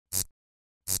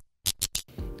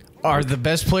Are the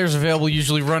best players available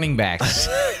usually running backs?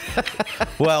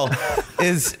 Well,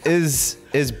 is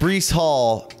Breece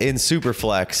Hall in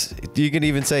Superflex? You can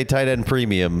even say tight end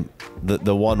premium the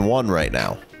 1-1 right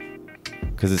now,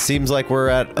 because it seems like we're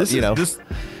at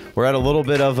we're at a little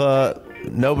bit of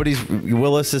nobody's.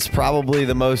 Willis is probably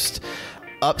the most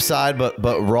upside, but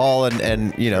raw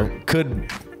and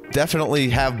could definitely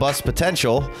have bust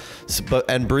potential.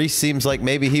 And Breece seems like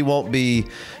maybe he won't be,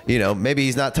 maybe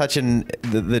he's not touching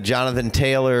the Jonathan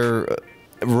Taylor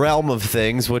realm of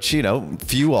things, which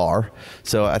few are.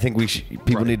 So I think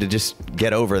people need to just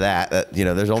get over that.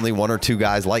 There's only one or two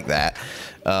guys like that.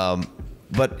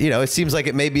 But it seems like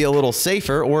it may be a little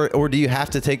safer, or do you have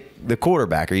to take the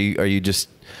quarterback? Are you just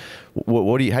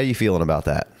how are you feeling about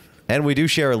that? And we do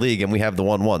share a league, and we have the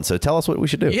 1-1. So tell us what we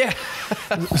should do. Yeah.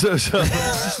 so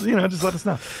just let us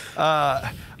know.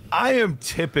 I am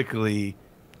typically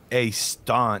a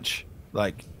staunch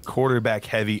quarterback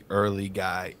heavy early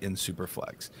guy in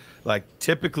Superflex.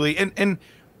 Typically, and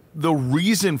the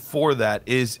reason for that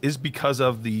is because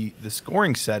of the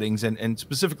scoring settings and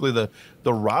specifically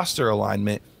the roster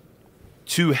alignment.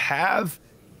 To have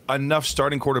enough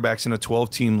starting quarterbacks in a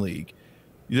 12-team league,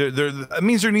 that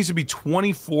means there needs to be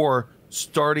 24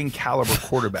 starting caliber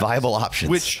quarterbacks, viable options,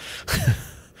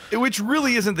 which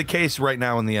really isn't the case right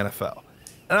now in the NFL.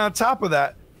 And on top of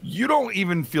that, you don't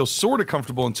even feel sort of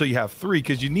comfortable until you have 3,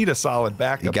 because you need a solid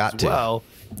backup as well.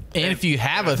 And if you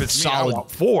have a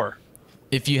solid 4,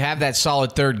 if you have that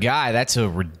solid third guy, that's a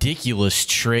ridiculous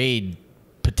trade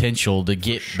potential to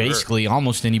get basically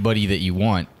almost anybody that you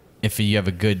want. If you have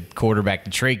a good quarterback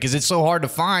to trade, because it's so hard to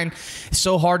find. It's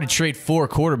so hard to trade for a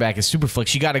quarterback at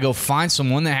Superflex. You got to go find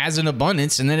someone that has an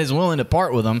abundance and then is willing to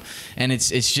part with them. And it's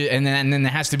just and then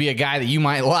there has to be a guy that you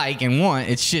might like and want.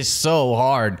 It's just so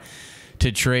hard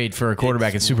to trade for a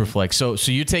quarterback at Superflex.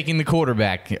 So you're taking the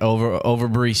quarterback over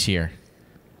Breece here.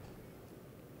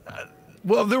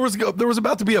 Well, there was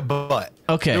about to be a but.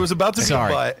 Okay, there was about to be a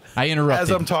but. I interrupted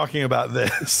as I'm talking about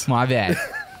this. My bad.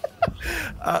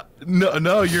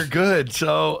 No, you're good.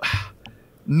 So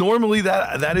normally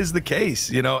that is the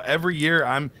case. Every year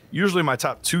I'm usually my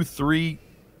top 2-3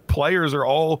 players are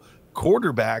all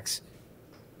quarterbacks.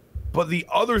 But the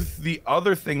other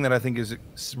thing that I think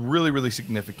is really, really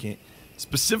significant,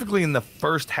 specifically in the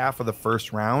first half of the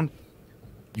first round,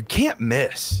 you can't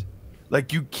miss.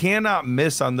 You cannot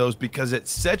miss on those, because it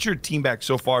sets your team back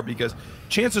so far, because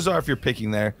chances are if you're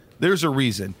picking there's a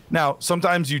reason. Now,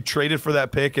 sometimes you traded for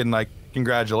that pick and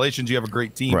congratulations, you have a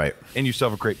great team, right? And you still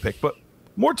have a great pick. But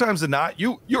more times than not,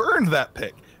 you earned that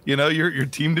pick. Your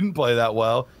team didn't play that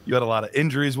well. You had a lot of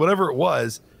injuries, whatever it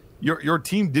was. Your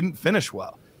team didn't finish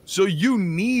well. So you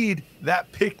need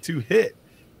that pick to hit.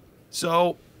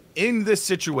 So in this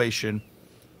situation,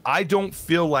 I don't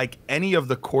feel like any of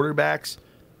the quarterbacks,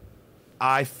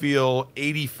 I feel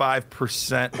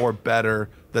 85% or better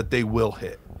that they will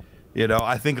hit.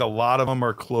 I think a lot of them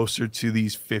are closer to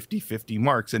these 50-50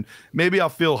 marks. And maybe I'll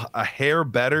feel a hair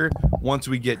better once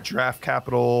we get draft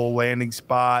capital, landing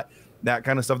spot, that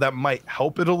kind of stuff. That might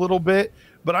help it a little bit.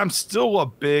 But I'm still a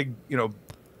big,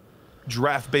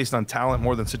 draft based on talent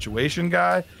more than situation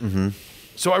guy. Mm-hmm.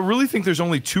 So I really think there's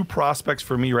only 2 prospects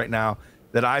for me right now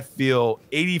that I feel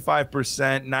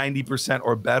 85%, 90%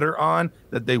 or better on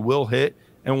that they will hit.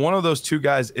 And one of those 2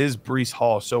 guys is Breece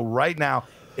Hall. So right now,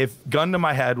 if gun to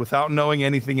my head, without knowing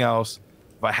anything else,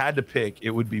 if I had to pick,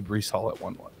 it would be Breece Hall at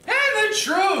 1-1. And the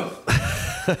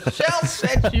truth shall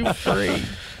set you free.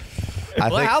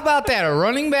 How about that? A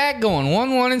running back going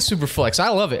 1-1 in Superflex. I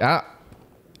love it.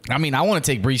 I mean, I want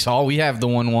to take Breece Hall. We have the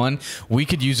 1-1. We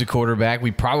could use a quarterback.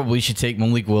 We probably should take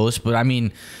Malik Willis, but I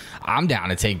mean, I'm down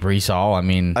to take Breece Hall. I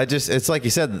mean, it's like you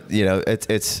said,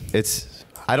 it's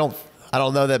I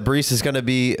don't know that Breece is going to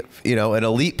be, an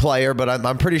elite player, but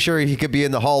I'm pretty sure he could be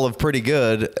in the Hall of pretty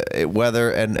good.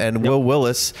 Will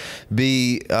Willis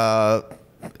be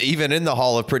even in the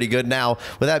Hall of pretty good? Now,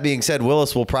 with that being said,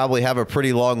 Willis will probably have a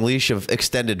pretty long leash of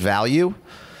extended value.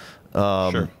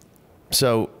 Sure.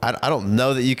 So I don't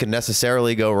know that you can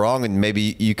necessarily go wrong, and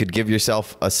maybe you could give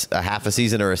yourself a half a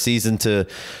season or a season to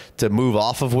move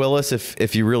off of Willis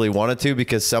if you really wanted to,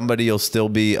 because somebody will still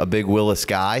be a big Willis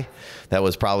guy. That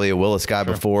was probably a Willis guy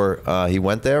before he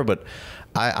went there, but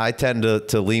I tend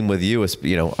to lean with you. As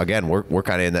again, we're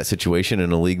kind of in that situation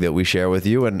in a league that we share with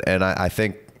you, and I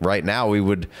think right now we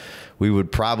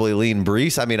would probably lean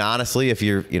Breece. I mean, honestly, if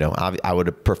you're I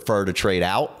would prefer to trade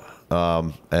out.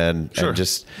 And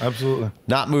just absolutely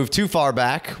not move too far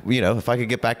back. If I could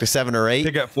get back to 7 or 8,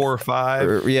 pick at 4 or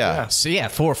 5. So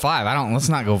 4 or 5. Let's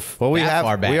not go. Well,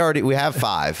 far back. We have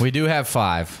 5. We do have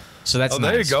 5. So that's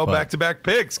there nice, you go. but- Back-to-back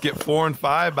picks. Get 4 and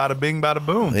 5. Bada bing, bada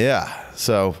boom. Yeah.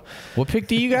 So What pick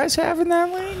do you guys have in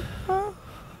that league? Huh?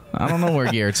 I don't know where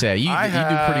Garrett's at. You do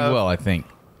pretty well, I think.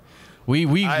 We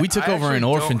took over an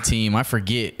actually orphan don't- team. I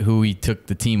forget who we took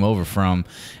the team over from,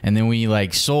 and then we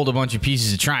like sold a bunch of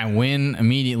pieces to try and win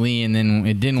immediately, and then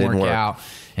it didn't work out.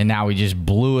 And now we just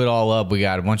blew it all up. We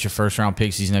got a bunch of first round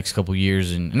picks these next couple of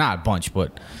years, and not a bunch,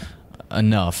 but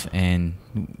enough. And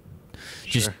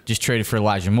just traded for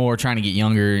Elijah Moore, trying to get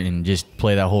younger and just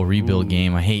play that whole rebuild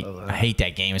game. I hate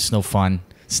that game. It's no fun.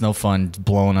 It's no fun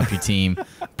blowing up your team,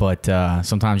 but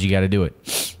sometimes you got to do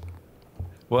it.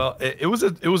 Well, it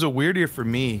was a weird year for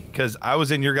me because I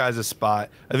was in your guys' spot.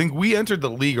 I think we entered the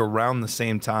league around the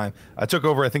same time. I took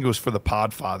over. I think it was for the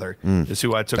Podfather. Is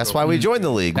who I took. that's over. why we joined the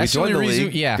league. That's the we joined only the reason-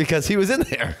 league yeah. because he was in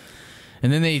there.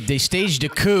 And then they staged a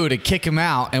coup to kick him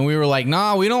out, and we were like,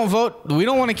 "Nah, we don't vote. We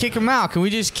don't want to kick him out. Can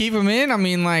we just keep him in? I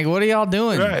mean, like, what are y'all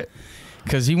doing?" Right.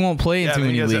 Because he won't play in Yeah, too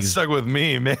many you guys got leagues. stuck with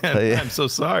me, man. Yeah. I'm so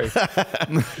sorry. It's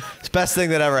the best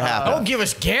thing that ever happened. Don't give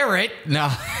us Garrett. No.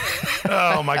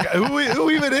 Oh my god, who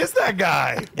even is that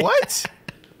guy? What?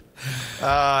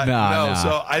 No.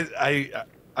 So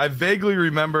I vaguely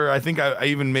remember. I think I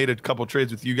even made a couple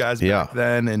trades with you guys back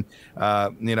then, and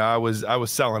I was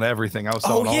selling everything. I was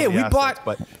selling all the assets,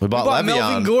 but we bought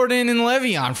Melvin Le'Veon. Gordon and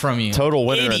Le'Veon from you. Total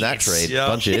winner in that Idiots. trade. Yeah.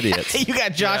 Bunch of idiots. You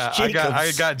got Josh Jacobs.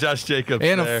 I got Josh Jacobs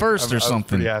And a there. first or I was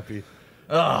something. pretty happy.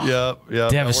 Yep. That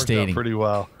worked Devastating. out pretty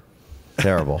well.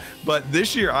 Terrible. But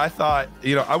this year, I thought,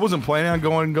 I wasn't planning on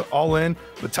going all in,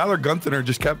 but Tyler Gunther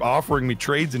just kept offering me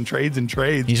trades and trades and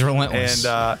trades. He's relentless.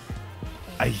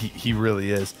 And he really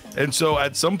is. And so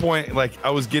at some point, like, I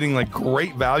was getting like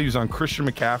great values on Christian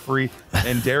McCaffrey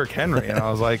and Derrick Henry. And I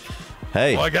was like,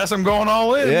 Hey. well, I guess I'm going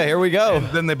all in. Yeah, here we go. And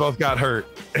then they both got hurt.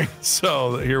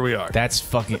 So here we are. That's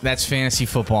fantasy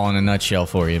football in a nutshell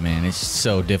for you, man. It's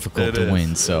so difficult to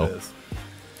win. So. It is.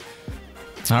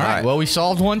 All right. Well, we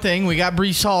solved one thing. We got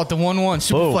Breece Hall at the 1-1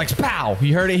 Superflex. Pow!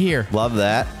 You heard it here. Love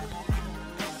that.